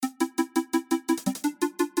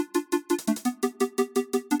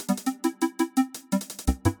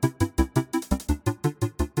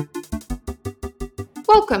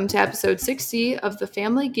Welcome to episode 60 of the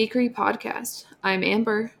Family Geekery Podcast. I'm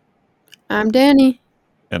Amber. I'm Danny.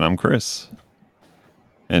 And I'm Chris.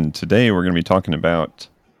 And today we're going to be talking about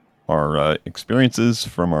our experiences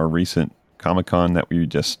from our recent Comic-Con that we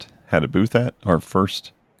just had a booth at. Our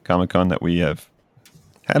first Comic-Con that we have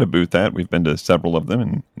had a booth at. We've been to several of them.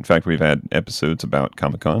 And in fact, we've had episodes about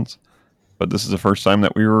Comic-Cons. But this is the first time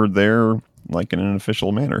that we were there like in an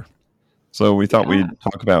official manner. So we thought we'd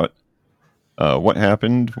talk about what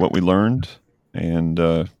happened, what we learned, and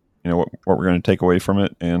what we're going to take away from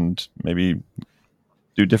it, and maybe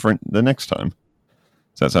do different the next time.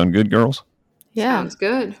 Does that sound good, girls? Yeah. Sounds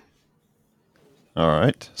good. All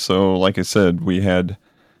right. So, like I said, we had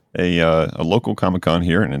a local Comic-Con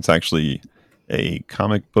here, and it's actually a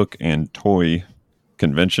comic book and toy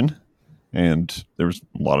convention, and there's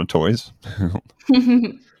a lot of toys.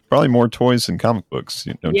 Probably more toys than comic books.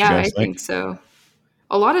 Don't you guys think so.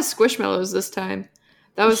 A lot of Squishmallows this time.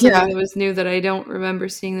 That was something that was new that I don't remember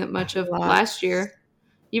seeing that much of last year.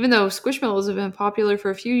 Even though Squishmallows have been popular for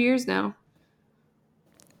a few years now.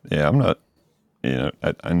 Yeah, I'm not,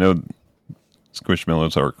 I know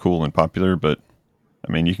Squishmallows are cool and popular, but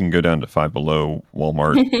I mean, you can go down to Five Below,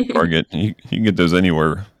 Walmart, Target. You can get those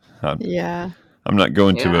anywhere. I'm not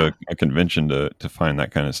going to a convention to find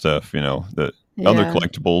that kind of stuff, Other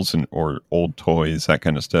collectibles or old toys, that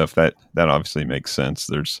kind of stuff, that obviously makes sense.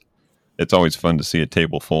 It's always fun to see a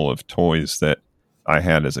table full of toys that I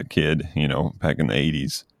had as a kid, back in the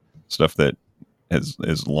 80s, stuff that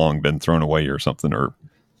has long been thrown away or something, or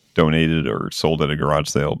donated or sold at a garage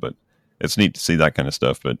sale. But it's neat to see that kind of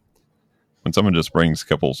stuff. But when someone just brings a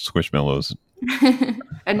couple Squishmallows,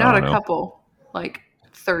 and not a couple, like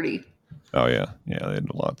 30. Oh yeah, they had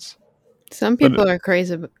lots. Some people are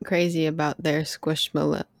crazy about their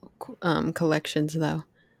Squishmallow collections, though.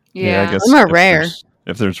 Yeah, I guess some are rare.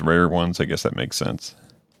 If there's rare ones, I guess that makes sense.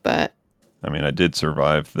 But I mean, I did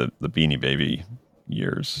survive the Beanie Baby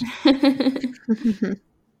years,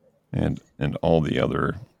 and all the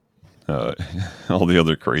other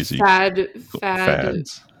crazy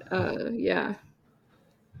fads. Yeah.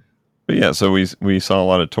 But yeah, so we saw a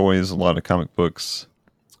lot of toys, a lot of comic books.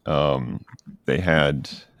 They had,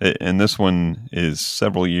 and this one is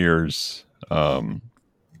several years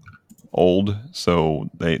old, so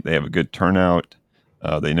they have a good turnout.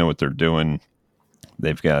 They know what they're doing.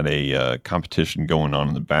 They've got a competition going on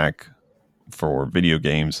in the back for video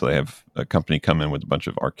games. So they have a company come in with a bunch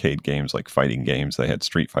of arcade games, like fighting games. They had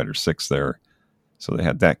Street Fighter 6 there, so they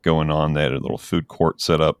had that going on. They had a little food court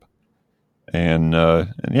set up, and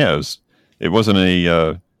yeah, it wasn't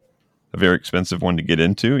a very expensive one to get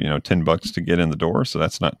into, $10 to get in the door. So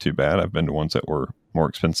that's not too bad. I've been to ones that were more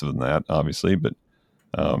expensive than that, obviously, but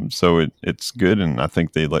so it's good. And I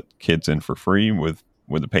think they let kids in for free with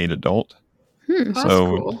a paid adult. That's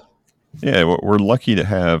cool. Yeah, we're lucky to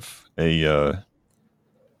have a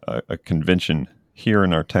convention here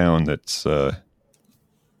in our town that's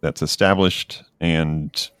established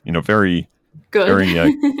and, very good,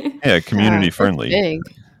 very community friendly.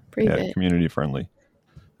 Pretty big. Community friendly.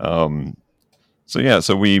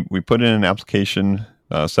 So we put in an application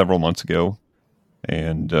several months ago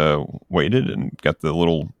and waited and got the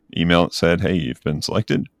little email that said, "Hey, you've been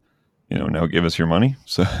selected. Now give us your money."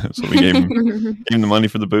 So we gave him the money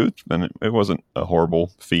for the booth, and it wasn't a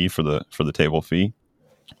horrible fee for the table fee,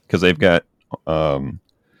 because they've got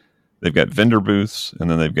vendor booths, and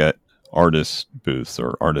then they've got artist booths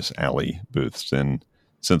or artist alley booths. And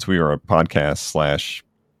since we are a podcast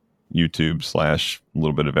 / YouTube / a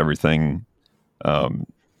little bit of everything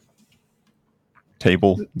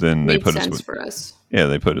table, then they put us with for us. Yeah,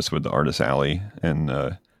 they put us with the artist alley. And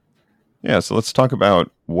so let's talk about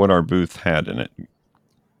what our booth had in it.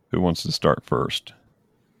 Who wants to start first?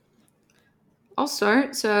 I'll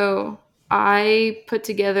start. So I put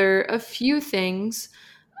together a few things.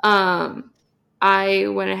 I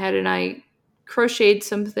went ahead and I crocheted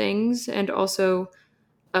some things, and also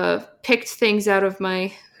picked things out of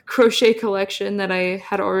my crochet collection that I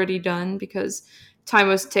had already done, because time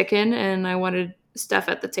was ticking and I wanted stuff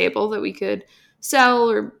at the table that we could sell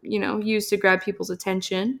or use to grab people's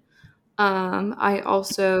attention. I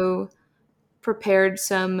also prepared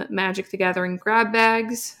some Magic the Gathering grab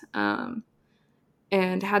bags, and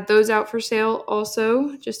had those out for sale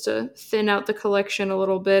also, just to thin out the collection a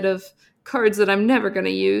little bit of cards that I'm never going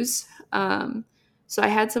to use. So I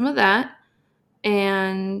had some of that.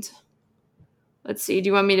 And let's see, do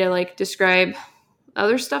you want me to describe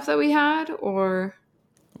other stuff that we had, or?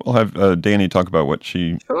 We'll have Danny talk about what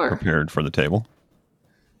she prepared for the table.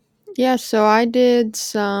 Yeah, so I did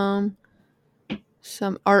some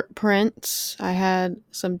art prints. I had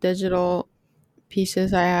some digital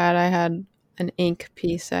pieces I had an ink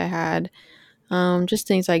piece I had. Just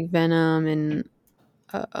things like Venom and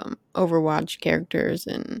Overwatch characters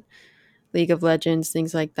and League of Legends,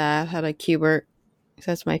 things like that. Had a Cubert, 'cause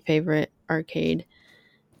that's my favorite arcade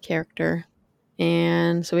character.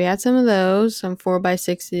 And so we had some of those, some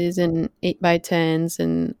 4x6s and 8x10s,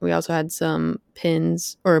 and we also had some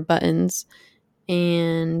pins or buttons.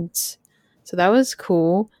 And so that was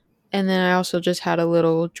cool. And then I also just had a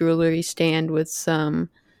little jewelry stand with some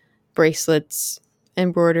bracelets,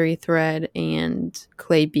 embroidery thread, and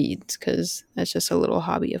clay beads, because that's just a little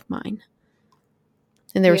hobby of mine.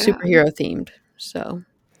 And they were Yeah. superhero themed. So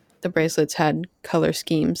the bracelets had color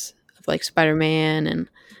schemes of like Spider-Man and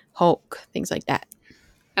Hulk, things like that.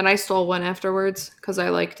 And I stole one afterwards because I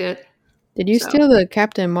liked it. Did you So- steal the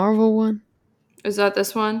Captain Marvel one? Is that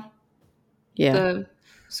this one? Yeah. The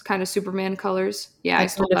kind of Superman colors? Yeah, I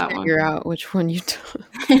stole tried that to one. figure out which one you took.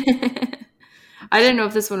 I didn't know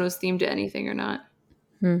if this one was themed to anything or not.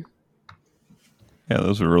 Yeah,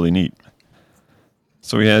 those were really neat.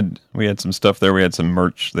 So we had some stuff there. We had some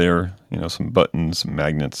merch there, some buttons, some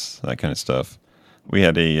magnets, that kind of stuff. We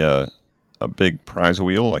had a big prize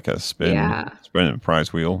wheel, like a spinning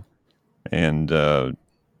prize wheel, and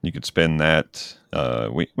you could spin that.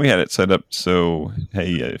 We had it set up so,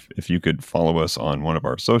 hey, if you could follow us on one of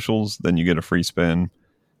our socials, then you get a free spin.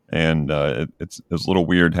 And it was a little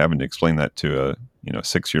weird having to explain that to a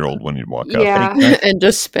 6-year-old when you'd walk up. Yeah. Hey, And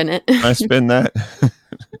just spin it. can I spin that?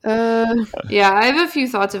 Yeah, I have a few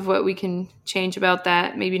thoughts of what we can change about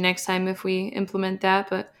that maybe next time if we implement that,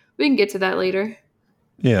 but we can get to that later.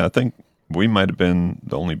 Yeah, I think we might have been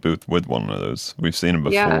the only booth with one of those. We've seen them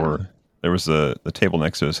before. Yeah. There was the table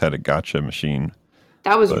next to us had a gotcha machine,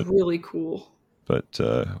 That was really cool. but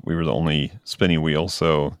we were the only spinny wheel,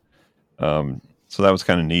 so that was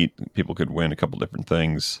kind of neat. People could win a couple different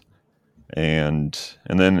things, and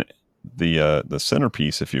then the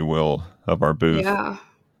centerpiece, if you will, of our booth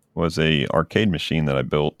was a arcade machine that I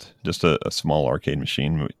built. Just a small arcade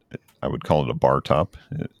machine. I would call it a bar top.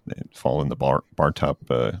 It'd fall in the bar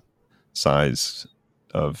top size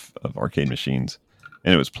of arcade machines,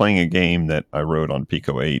 and it was playing a game that I wrote on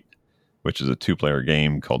Pico 8, which is a 2-player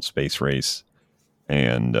game called Space Race,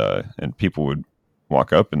 and people would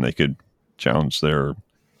walk up and they could challenge their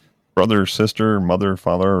brother, sister, mother,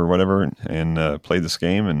 father, or whatever, and play this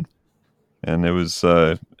game, and it was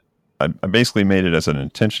I basically made it as an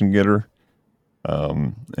attention getter,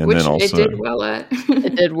 and which then also it did well at.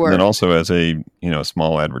 It did work. and then also as a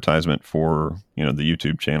small advertisement for the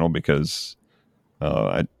YouTube channel, because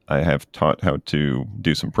I have taught how to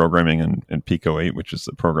do some programming in Pico 8, which is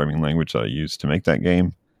the programming language that I use to make that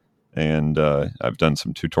game, and I've done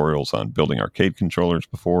some tutorials on building arcade controllers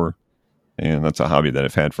before, and that's a hobby that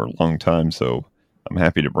I've had for a long time. So I'm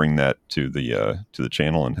happy to bring that to the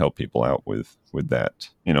channel and help people out with that.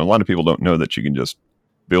 A lot of people don't know that you can just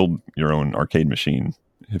build your own arcade machine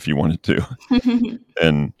if you wanted to.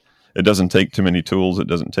 And it doesn't take too many tools. It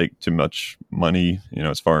doesn't take too much money,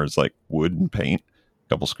 as far as like wood and paint, a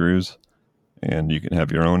couple screws, and you can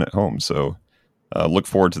have your own at home. So look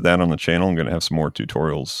forward to that on the channel. I'm going to have some more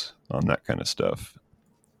tutorials on that kind of stuff.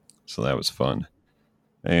 So that was fun.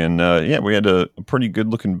 And we had a pretty good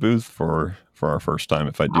looking booth for our first time,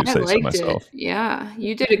 if I do say so myself. Yeah,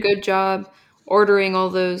 you did a good job ordering all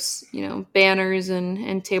those, banners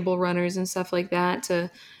and table runners and stuff like that to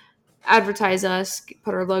advertise us,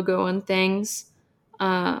 put our logo on things.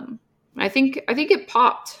 I think it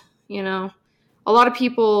popped. A lot of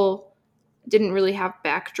people didn't really have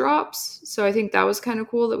backdrops, so I think that was kind of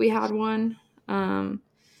cool that we had one. A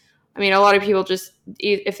lot of people just,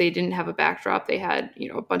 if they didn't have a backdrop, they had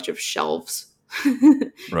a bunch of shelves,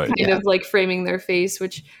 right? kind of like framing their face,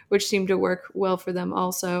 which seemed to work well for them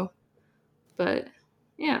also. But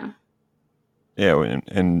yeah,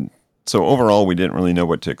 and so overall, we didn't really know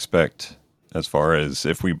what to expect as far as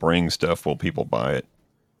if we bring stuff, will people buy it?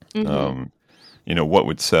 Mm-hmm. What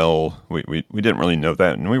would sell? We didn't really know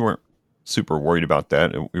that, and we weren't super worried about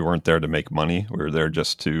that. We weren't there to make money. We were there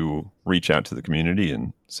just to reach out to the community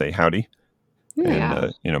and say howdy,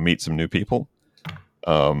 and meet some new people.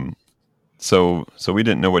 So we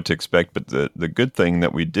didn't know what to expect, but the good thing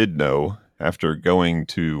that we did know, after going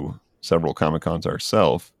to several Comic-Cons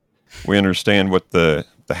ourselves, we understand what the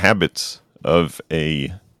habits of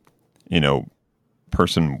a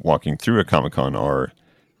person walking through a Comic-Con are,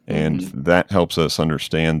 and that helps us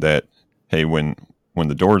understand that, hey, when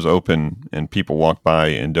the doors open and people walk by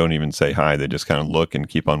and don't even say hi, they just kind of look and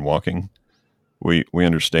keep on walking, we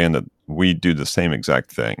understand that we do the same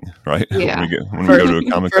exact thing, right? Yeah. when we go to a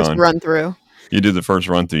Comic-Con, first run through, you do the first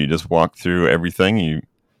run through. You just walk through everything. You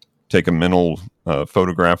take a mental a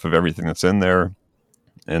photograph of everything that's in there,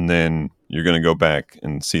 and then you're going to go back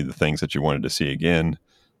and see the things that you wanted to see again.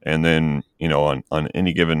 And then, on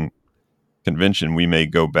any given convention, we may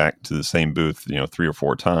go back to the same booth, 3 or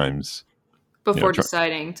 4 times, Before try,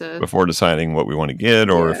 deciding to. before deciding what we want to get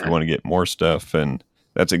or if we Yeah. want to get more stuff. And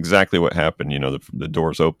that's exactly what happened. The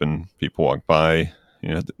doors open, people walk by,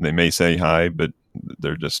 they may say hi, but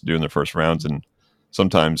they're just doing their first rounds. And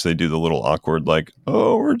sometimes they do the little awkward, like,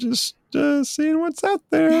 oh, we're just seeing what's out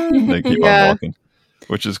there. And they keep on Yeah. walking,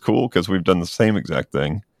 which is cool because we've done the same exact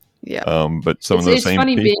thing. Yeah. But some of those It's same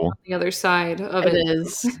funny being on people, the other side of It it.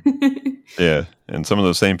 is. yeah, and some of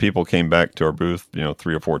those same people came back to our booth,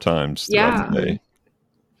 3 or 4 times throughout the Yeah. day.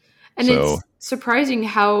 And So, it's surprising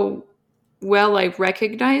how well I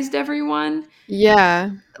recognized everyone.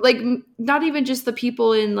 Yeah. Like, not even just the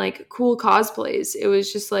people in like cool cosplays. It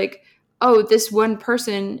was just like, oh, this one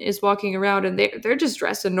person is walking around and they're just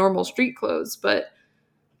dressed in normal street clothes. But,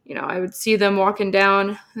 I would see them walking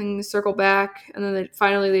down and circle back. And then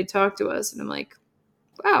finally they'd talk to us. And I'm like,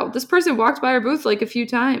 wow, this person walked by our booth like a few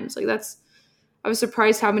times. Like, I was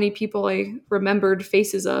surprised how many people I remembered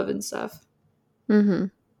faces of and stuff. Mm-hmm.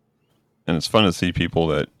 and it's fun to see people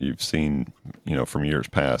that you've seen, from years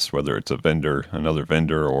past, whether it's another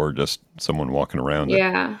vendor, or just someone walking around that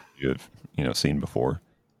Yeah. you have, seen before.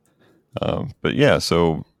 But yeah,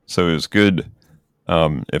 so it was good.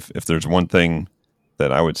 If there's one thing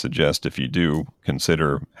that I would suggest, if you do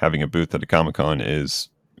consider having a booth at a Comic-Con, is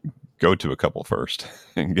go to a couple first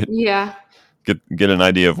and Yeah. get an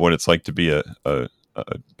idea of what it's like to be a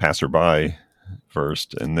passerby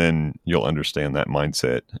first, and then you'll understand that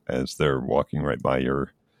mindset as they're walking right by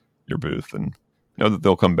your booth, and know that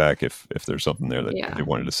they'll come back if there's something there that Yeah. they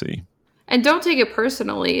wanted to see. And don't take it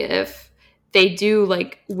personally if they do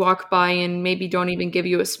like walk by and maybe don't even give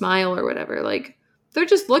you a smile or whatever. Like, they're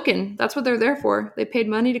just looking. That's what they're there for. They paid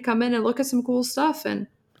money to come in and look at some cool stuff. And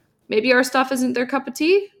maybe our stuff isn't their cup of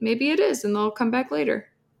tea. Maybe it is, and they'll come back later.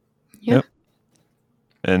 Yeah. Yep.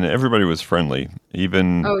 And everybody was friendly,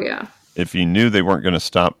 even Oh, yeah. if you knew they weren't going to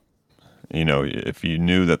stop. If you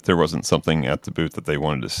knew that there wasn't something at the booth that they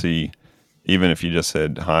wanted to see, even if you just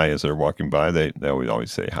said hi as they're walking by, they would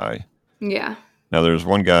always say hi. Yeah. Now, there's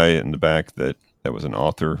one guy in the back that was an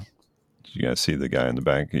author. Did you guys see the guy in the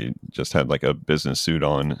back? He just had like a business suit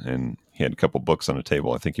on, and he had a couple books on the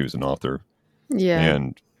table. I think he was an author. Yeah.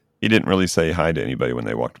 And he didn't really say hi to anybody when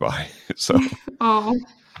they walked by. So Oh,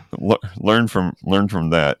 learn from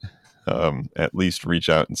that. At least reach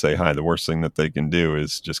out and say hi. The worst thing that they can do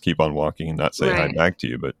is just keep on walking and not say hi right. back to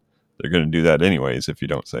you, but they're going to do that anyways if you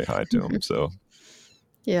don't say hi to them. So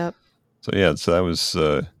Yep. yeah, so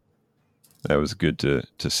that was good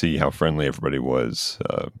to see how friendly everybody was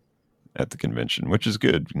at the convention, which is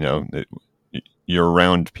good. You're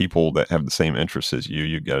around people that have the same interests as you.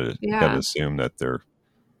 You got to assume that they're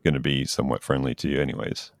going to be somewhat friendly to you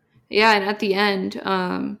anyways. Yeah. And at the end,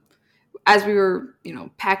 as we were,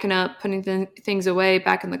 packing up, putting things away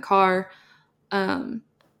back in the car,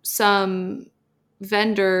 some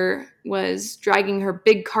vendor was dragging her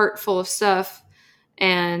big cart full of stuff,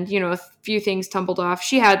 and a few things tumbled off.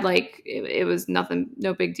 She had like it was nothing,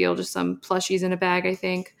 no big deal, just some plushies in a bag, I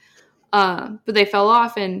think. But they fell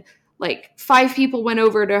off, and like 5 people went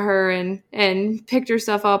over to her and picked her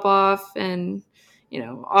stuff up off, and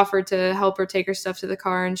offered to help her take her stuff to the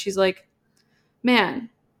car. And she's like, man,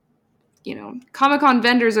 Comic-Con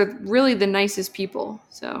vendors are really the nicest people.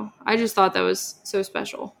 So I just thought that was so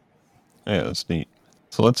special. Yeah, that's neat.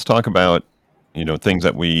 So let's talk about, things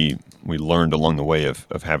that we learned along the way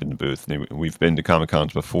of having the booth. We've been to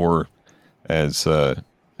Comic-Cons before as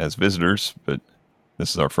visitors, but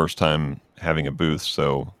this is our first time having a booth.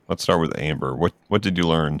 So let's start with Amber. What did you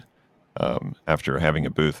learn after having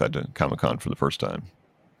a booth at Comic-Con for the first time?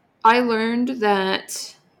 I learned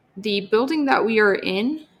that the building that we are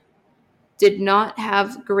in did not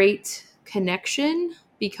have great connection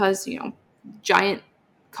because, giant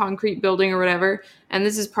concrete building or whatever. And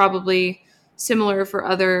this is probably similar for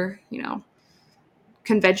other,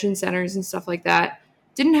 convention centers and stuff like that.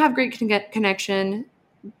 Didn't have great connection.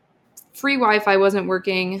 Free Wi-Fi wasn't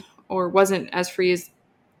working, or wasn't as free as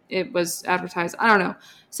it was advertised. I don't know.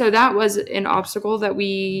 So that was an obstacle that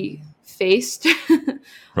we faced.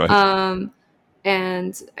 Right.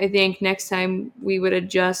 And I think next time we would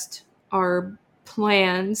adjust our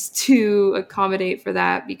plans to accommodate for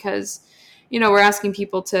that, because, we're asking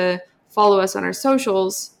people to follow us on our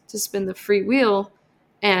socials to spin the free wheel,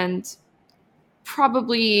 and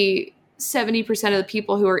probably 70% of the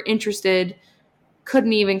people who are interested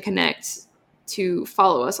couldn't even connect to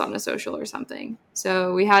follow us on a social or something.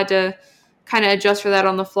 So we had to kind of adjust for that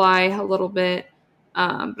on the fly a little bit.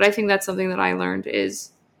 But I think that's something that I learned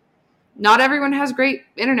is not everyone has great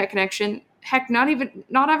internet connection. Heck, not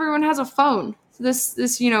everyone has a phone. This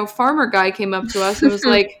farmer guy came up to us and was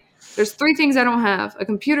like, "There's three things I don't have: a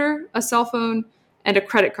computer, a cell phone, and a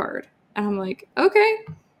credit card." And I'm like, "Okay,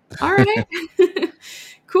 all right,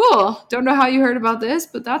 cool. Don't know how you heard about this,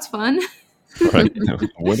 but that's fun." Right.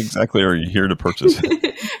 What exactly are you here to purchase?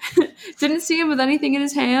 Didn't see him with anything in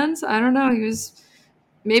his hands. I don't know.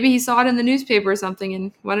 Maybe he saw it in the newspaper or something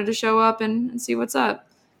and wanted to show up and see what's up.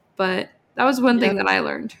 But that was one Yeah. thing that I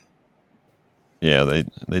learned. Yeah, they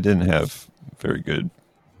didn't have very good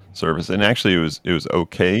service, and actually it was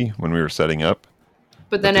okay when we were setting up, But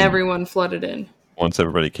but then then everyone flooded in. once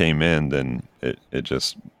everybody came in, then it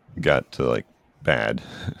just got to like bad,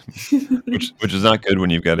 which is not good when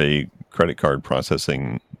you've got a credit card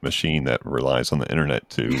processing machine that relies on the internet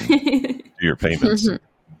to do your payments.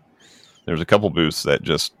 There's a couple booths that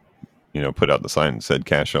just put out the sign that said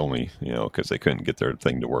cash only, because they couldn't get their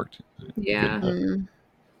thing to work good Yeah. enough. Mm.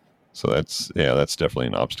 So that's definitely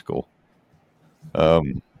an obstacle.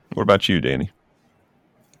 What about you, Danny?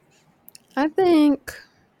 I think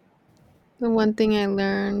the one thing I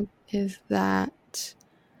learned is that,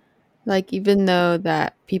 like, even though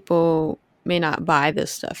that people may not buy the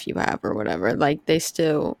stuff you have or whatever, like, they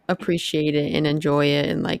still appreciate it and enjoy it,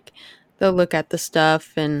 and like they'll look at the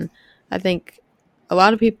stuff. And I think a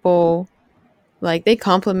lot of people, like, they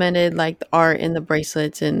complimented like the art and the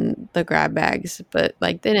bracelets and the grab bags, but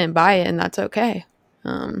like they didn't buy it, and that's okay.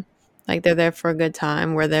 um like, they're there for a good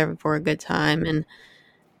time, we're there for a good time, and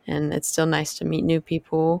it's still nice to meet new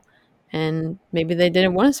people. And maybe they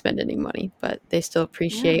didn't want to spend any money, but they still Yeah.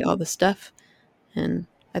 appreciate all the stuff. And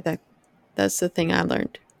I think that's the thing I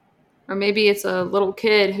learned. Or maybe it's a little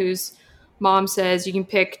kid whose mom says you can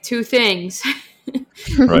pick two things.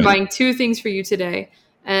 I'm Right. buying two things for you today.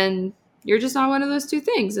 And you're just not one of those two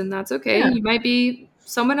things. And that's okay. Yeah, You might be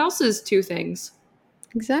someone else's two things.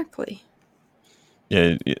 exactly.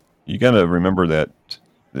 Yeah, you got to remember that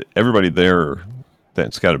everybody there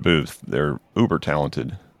that's got a booth, they're uber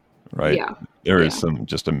talented, right? Yeah. There is Yeah. some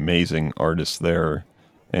just amazing artists there,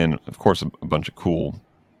 and of course a bunch of cool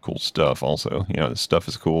stuff. Also, the stuff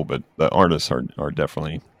is cool, but the artists are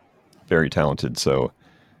definitely very talented. So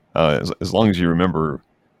as long as you remember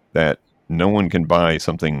that no one can buy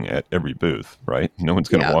something at every booth, right? No one's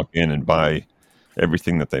going to Yeah. walk in and buy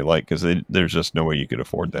everything that they like because there's just no way you could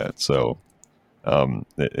afford that. So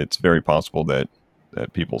it's very possible that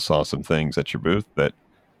people saw some things at your booth that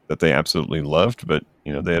they absolutely loved, but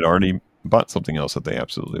they had already bought something else that they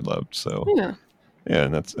absolutely loved. So Yeah. yeah,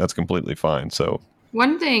 and that's completely fine. So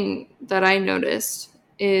One thing that I noticed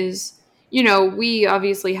is, we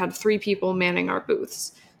obviously had three people manning our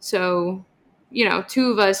booths. So, two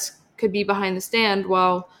of us could be behind the stand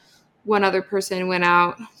while one other person went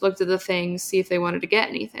out, looked at the things, see if they wanted to get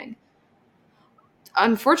anything.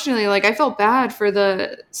 Unfortunately, like I felt bad for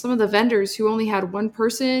the some of the vendors who only had one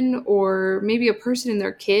person or maybe a person and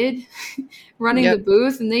their kid running the Yep.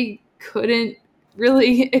 booth and they couldn't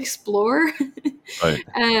really explore. right,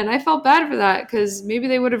 And I felt bad for that because maybe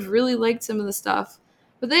they would have really liked some of the stuff.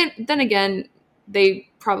 But then again, they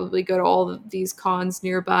probably go to all of these cons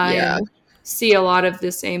nearby Yeah. and see a lot of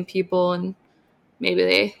the same people, and maybe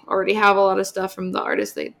they already have a lot of stuff from the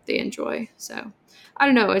artists they enjoy. So I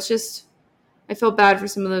don't know. It's just I feel bad for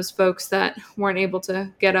some of those folks that weren't able to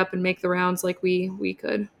get up and make the rounds like we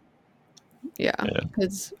could. Yeah. yeah,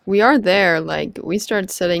 Because we are there. Like, we started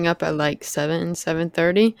setting up at like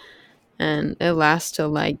 7:30, and it lasts till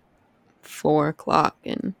like 4 o'clock,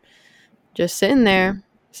 and just sitting there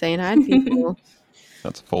saying hi to people.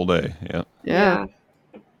 that's a full day. Yeah. Yeah.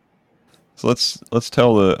 Yeah. So let's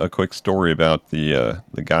tell a quick story about the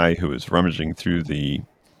guy who was rummaging through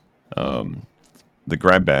um, the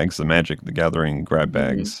grab bags, the Magic the Gathering grab Hmm.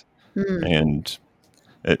 bags, Mm. and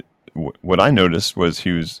what I noticed was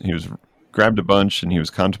he was grabbed a bunch and he was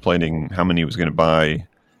contemplating how many he was going to buy,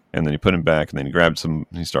 and then he put them back, and then he grabbed some.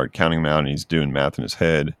 He started counting them out, and he's doing math in his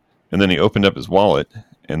head, and then he opened up his wallet,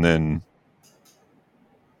 and then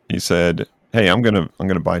he said, "Hey, I'm gonna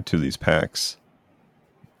buy two of these packs,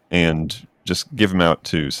 and just give them out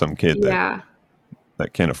to some kid Yeah.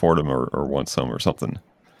 that can't afford them or wants some or something."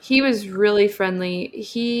 He was really friendly.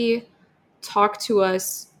 He talked to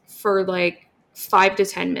us for like 5 to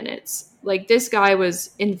 10 minutes. Like this guy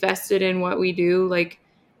was invested in what we do. Like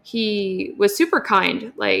he was super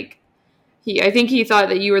kind. Like I think he thought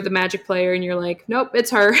that you were the Magic player, and you're like, nope,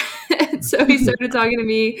 it's her. And so he started talking to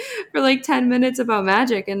me for like 10 minutes about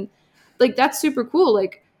Magic, and like that's super cool.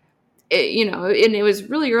 Like and it was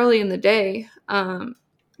really early in the day. Yeah.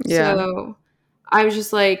 So I was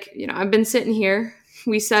just like, I've been sitting here.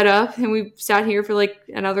 we set up and we sat here for like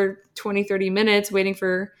another 20, 30 minutes waiting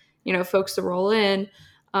for, folks to roll in.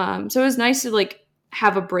 So it was nice to like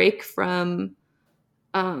have a break from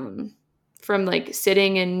like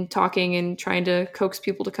sitting and talking and trying to coax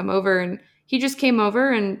people to come over. And he just came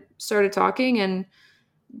over and started talking. And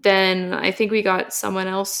then I think we got someone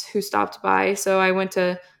else who stopped by. So I went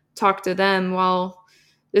to talk to them while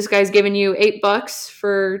this guy's giving you $8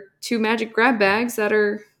 for 2 magic grab bags that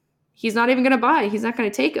he's not even going to buy. He's not going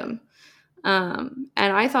to take them. And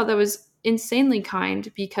I thought that was insanely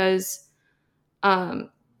kind because,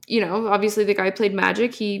 obviously the guy played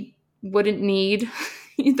Magic. He wouldn't need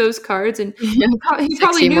those cards, and he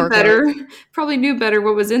probably knew better. Cards. Probably knew better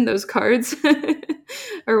what was in those cards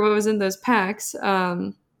or what was in those packs.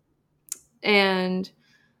 And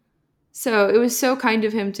so it was so kind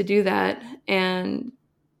of him to do that, and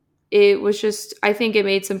it was just, I think it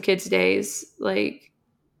made some kids' days. Like,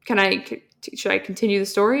 should I continue the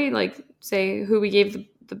story? Like, say who we gave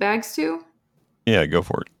the bags to? Yeah, go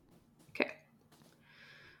for it. Okay.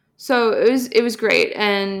 So it was great,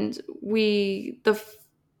 and we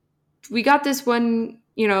got this one,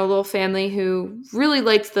 little family who really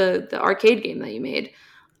liked the arcade game that you made,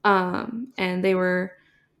 and they were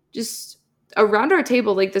just around our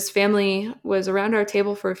table. Like, this family was around our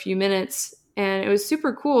table for a few minutes, and it was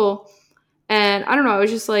super cool. And I don't know, I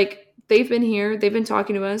was just like, they've been here, they've been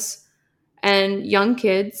talking to us, and young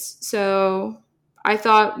kids. So I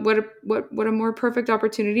thought, what a more perfect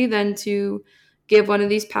opportunity than to give one of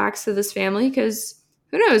these packs to this family, because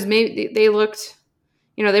who knows, maybe they looked,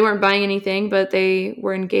 they weren't buying anything, but they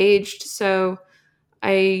were engaged. So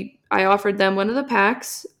I offered them one of the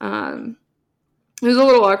packs. It was a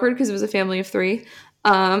little awkward because it was a family of 3.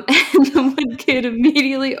 And the one kid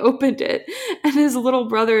immediately opened it, and his little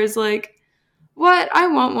brother is like, "What? I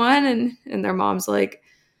want one." And their mom's like,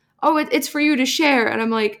 "Oh, it's for you to share." And I'm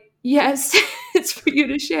like, "Yes, it's for you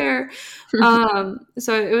to share." So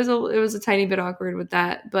it was a tiny bit awkward with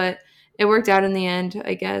that, but it worked out in the end,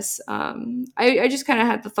 I guess. I just kind of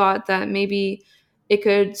had the thought that maybe it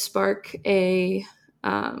could spark a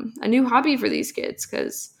new hobby for these kids,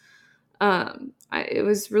 because it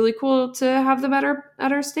was really cool to have them at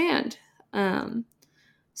our stand.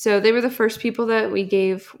 So they were the first people that we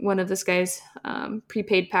gave one of this guy's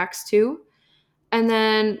prepaid packs to. And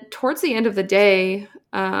then towards the end of the day,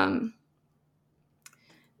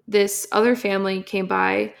 this other family came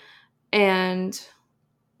by, and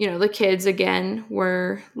the kids again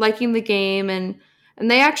were liking the game, and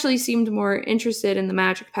they actually seemed more interested in the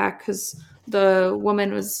Magic pack, because the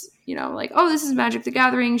woman was like, "Oh, this is Magic the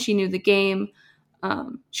Gathering." She knew the game.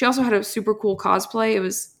 She also had a super cool cosplay. It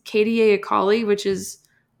was KDA Akali, which is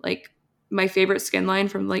like my favorite skin line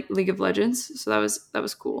from like League of Legends. So that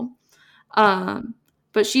was cool.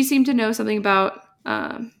 But she seemed to know something about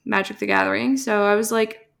Magic the Gathering. So I was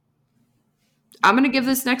like, I'm going to give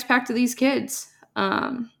this next pack to these kids.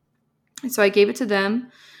 So I gave it to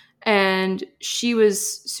them, and she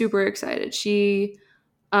was super excited. She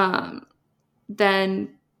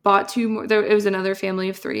then bought 2 more. It was another family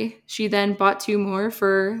of 3. She then bought 2 more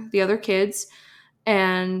for the other kids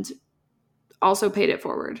and also paid it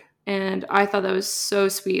forward. And I thought that was so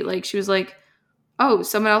sweet. Like, she was like, "Oh,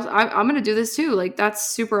 someone else, I'm going to do this too." Like, that's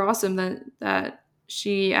super awesome that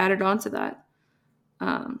she added on to that.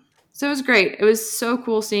 So it was great. It was so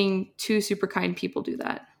cool seeing 2 super kind people do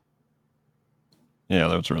that. Yeah,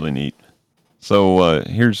 that was really neat. So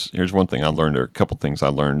here's one thing I learned, or a couple things I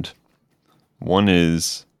learned. One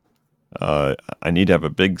is I need to have a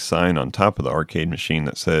big sign on top of the arcade machine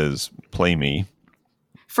that says "Play Me"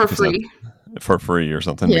 for free, or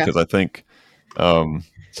something. Yeah. Because I think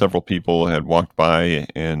several people had walked by,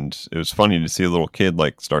 and it was funny to see a little kid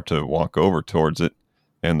like start to walk over towards it,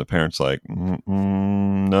 and the parents like,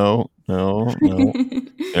 no,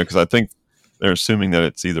 because I think they're assuming that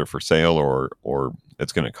it's either for sale or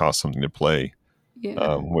it's going to cost something to play,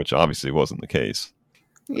 which obviously wasn't the case.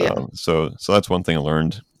 Yeah. So that's one thing I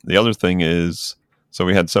learned. The other thing is, so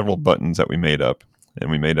we had several buttons that we made up, and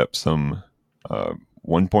we made up some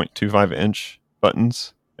 1.25 inch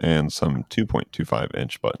buttons and some 2.25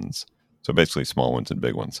 inch buttons. So basically small ones and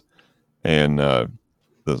big ones. And the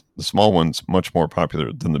small ones much more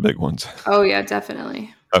popular than the big ones. Oh yeah,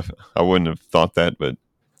 definitely. I wouldn't have thought that, but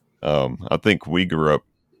I think we grew up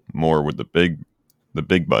more with the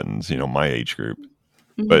big buttons, my age group.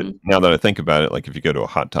 Mm-hmm. But now that I think about it, like if you go to a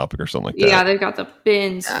Hot Topic or something like that, yeah, they've got the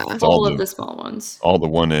bins full of the small ones, all the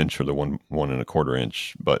 1 inch or the 1.25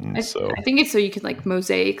 inch buttons. I think it's so you can like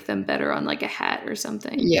mosaic them better on like a hat or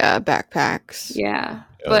something. Yeah, backpacks. Yeah,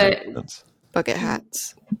 but bucket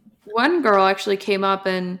hats. One girl actually came up,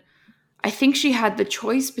 and I think she had the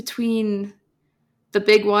choice between the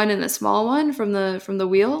big one and the small one from the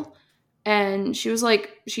wheel, and she was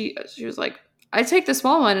like, I take the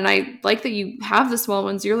small one, and I like that you have the small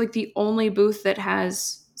ones. You're like the only booth that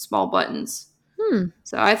has small buttons.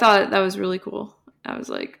 So I thought that was really cool. I was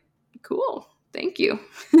like, cool, thank you.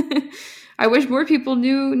 I wish more people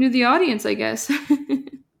knew the audience, I guess.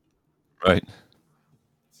 Right.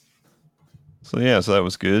 So yeah, so that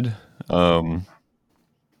was good.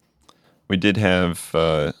 We did have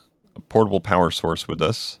a portable power source with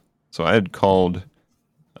us. So I had called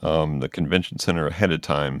the convention center ahead of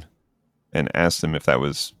time and asked them if that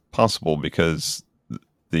was possible, because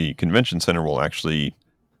the convention center will actually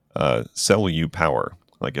sell you power.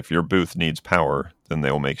 Like if your booth needs power, then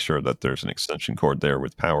they'll make sure that there's an extension cord there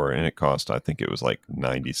with power, and it cost, I think it was like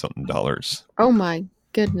 $90 something. Oh my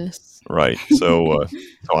goodness. Right. So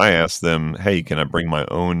I asked them, hey, can I bring my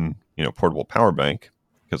own, portable power bank?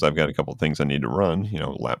 Because I've got a couple of things I need to run,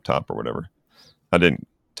 laptop or whatever. I didn't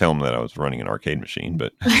tell them that I was running an arcade machine,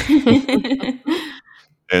 but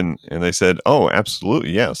and they said, oh,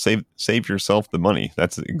 absolutely, yeah, save yourself the money.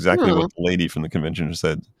 That's exactly what the lady from the convention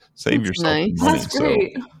said. Save That's yourself nice. the money. That's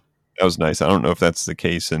great. So that was nice. I don't know if that's the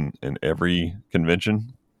case in every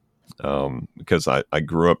convention, because I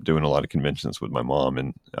grew up doing a lot of conventions with my mom,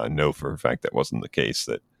 and I know for a fact that wasn't the case.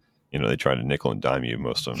 That they try to nickel and dime you,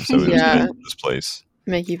 most of them. So it was Yeah. nice that this place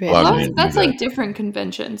Make you pay allowed Well, me to attention. do that's that. like different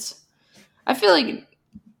conventions. I feel like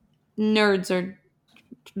nerds are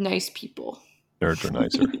nice people. Nerds are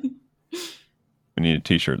nicer. We need a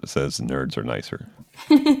T-shirt that says "Nerds are nicer."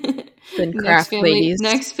 Than craft ladies.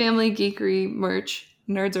 Next family geekery merch.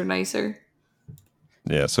 Nerds are nicer.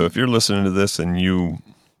 Yeah. So if you're listening to this and you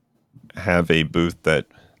have a booth that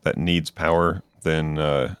needs power, then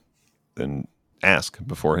ask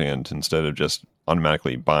beforehand instead of just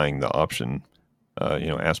automatically buying the option.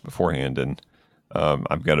 Ask beforehand. And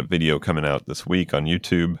I've got a video coming out this week on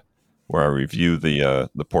YouTube where I review the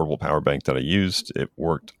portable power bank that I used. It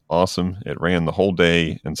worked awesome. It ran the whole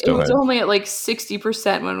day and It still was had only at like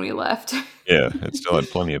 60% when we left. it still had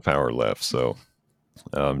plenty of power left. So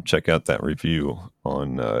check out that review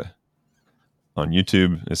on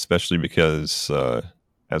YouTube, especially because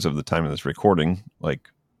as of the time of this recording, like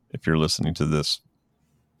if you're listening to this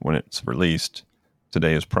when it's released,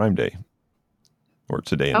 today is Prime Day, or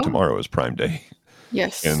today and tomorrow is Prime Day.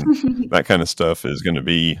 Yes. And that kind of stuff is going to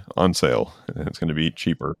be on sale, and it's going to be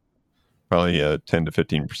cheaper, probably 10 to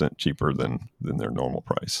 15% cheaper than their normal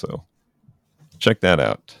price. So check that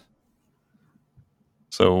out.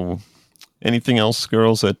 So anything else,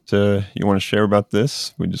 girls, that you want to share about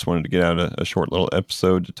this? We just wanted to get out a short little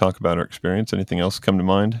episode to talk about our experience. Anything else come to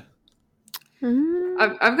mind?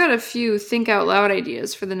 I've got a few think out loud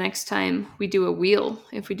ideas for the next time we do a wheel,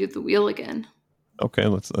 if we do the wheel again. Okay,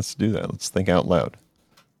 let's do that. Let's think out loud.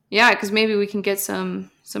 Yeah, because maybe we can get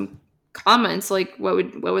some comments, like what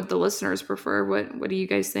would the listeners prefer? What do you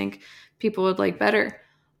guys think people would like better?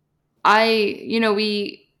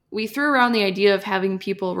 We threw around the idea of having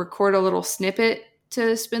people record a little snippet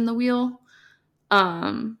to spin the wheel.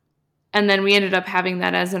 And then we ended up having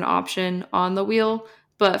that as an option on the wheel.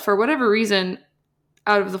 But for whatever reason,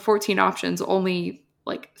 out of the 14 options, only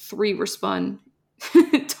like 3 were spun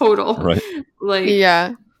total. Right. Like,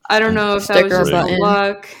 yeah. I don't know if that was Sticker just button.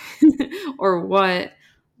 luck or what,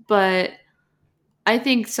 but I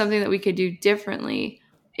think something that we could do differently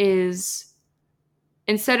is,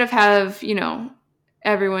 instead of have,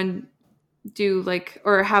 everyone do like,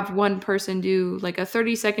 or have one person do like a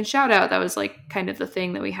 30-second shout out, that was like kind of the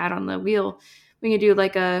thing that we had on the wheel. We could do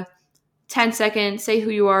like a 10-second say who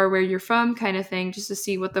you are, where you're from kind of thing, just to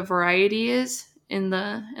see what the variety is in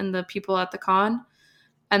the people at the con.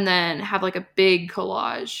 And then have like a big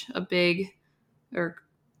collage, or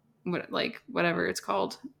whatever it's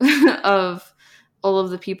called, of all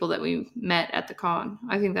of the people that we met at the con.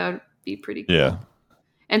 I think that would be pretty cool. Yeah.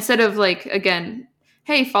 Instead of like, again,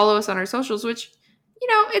 hey, follow us on our socials, which,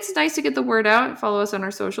 it's nice to get the word out, follow us on our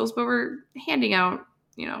socials, but we're handing out,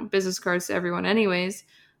 business cards to everyone anyways.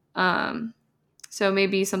 So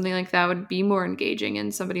maybe something like that would be more engaging,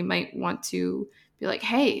 and somebody might want to be like,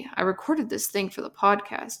 hey, I recorded this thing for the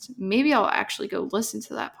podcast. Maybe I'll actually go listen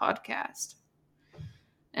to that podcast.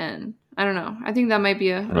 And I don't know. I think that might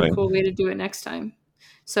be a cool way to do it next time.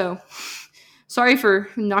 So sorry for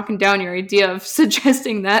knocking down your idea of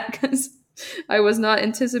suggesting that, because I was not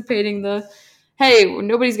anticipating hey,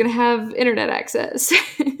 nobody's going to have internet access.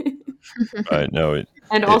 Right. No.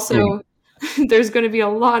 And also, there's going to be a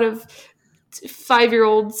lot of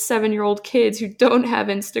 5-year-old, 7-year-old kids who don't have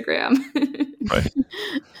Instagram. Right.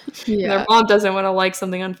 Yeah. Their mom doesn't want to like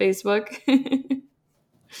something on Facebook.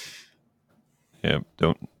 Yeah,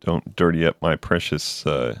 don't dirty up my precious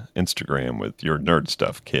Instagram with your nerd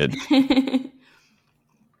stuff, kid.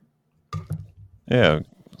 Yeah,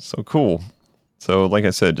 so cool. So, like I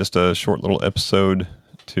said, just a short little episode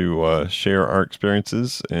to share our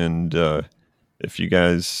experiences. And if you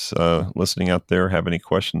guys listening out there have any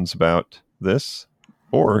questions about this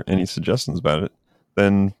or any suggestions about it,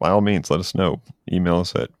 then by all means, let us know. Email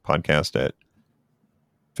us at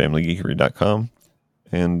podcast@familygeekery.com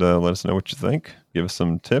and let us know what you think. Give us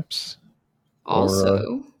some tips or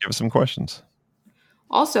Also, give us some questions.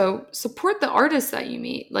 also support the artists that you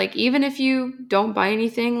meet. Like, even if you don't buy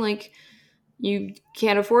anything, like you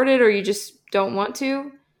can't afford it or you just don't want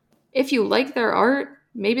to, if you like their art,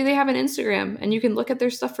 maybe they have an Instagram and you can look at their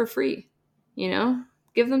stuff for free.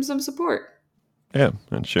 Give them some support. Yeah,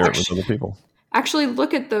 and share it with other people. Actually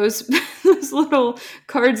look at those those little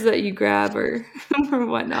cards that you grab or or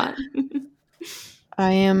whatnot.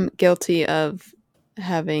 I am guilty of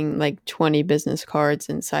having like 20 business cards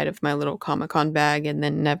inside of my little Comic-Con bag and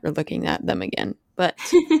then never looking at them again. But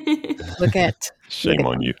look at Shame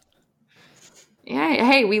on you. Yeah,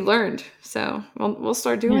 hey, we learned, so we'll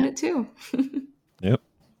start doing it too. Yep.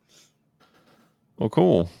 Well,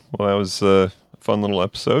 cool. Well, that was a fun little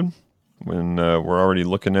episode. When we're already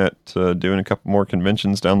looking at doing a couple more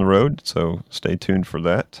conventions down the road, so stay tuned for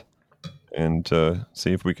that, and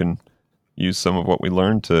see if we can use some of what we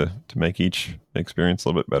learned to make each experience a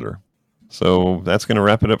little bit better. So that's going to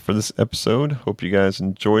wrap it up for this episode. Hope you guys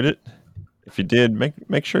enjoyed it. If you did,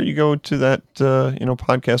 make sure you go to that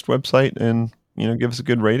podcast website and give us a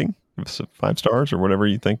good rating. Give us 5 stars or whatever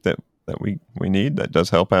you think that we need. That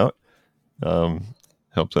does help out.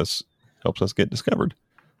 Helps us get discovered.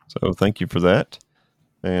 So thank you for that.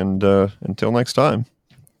 And until next time,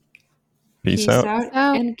 peace out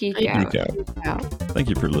and geek out. Thank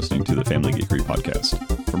you for listening to the Family Geekery podcast.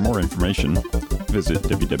 For more information, visit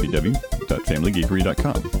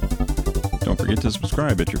www.familygeekery.com. Don't forget to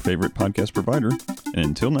subscribe at your favorite podcast provider. And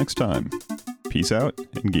until next time, peace out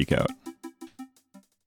and geek out.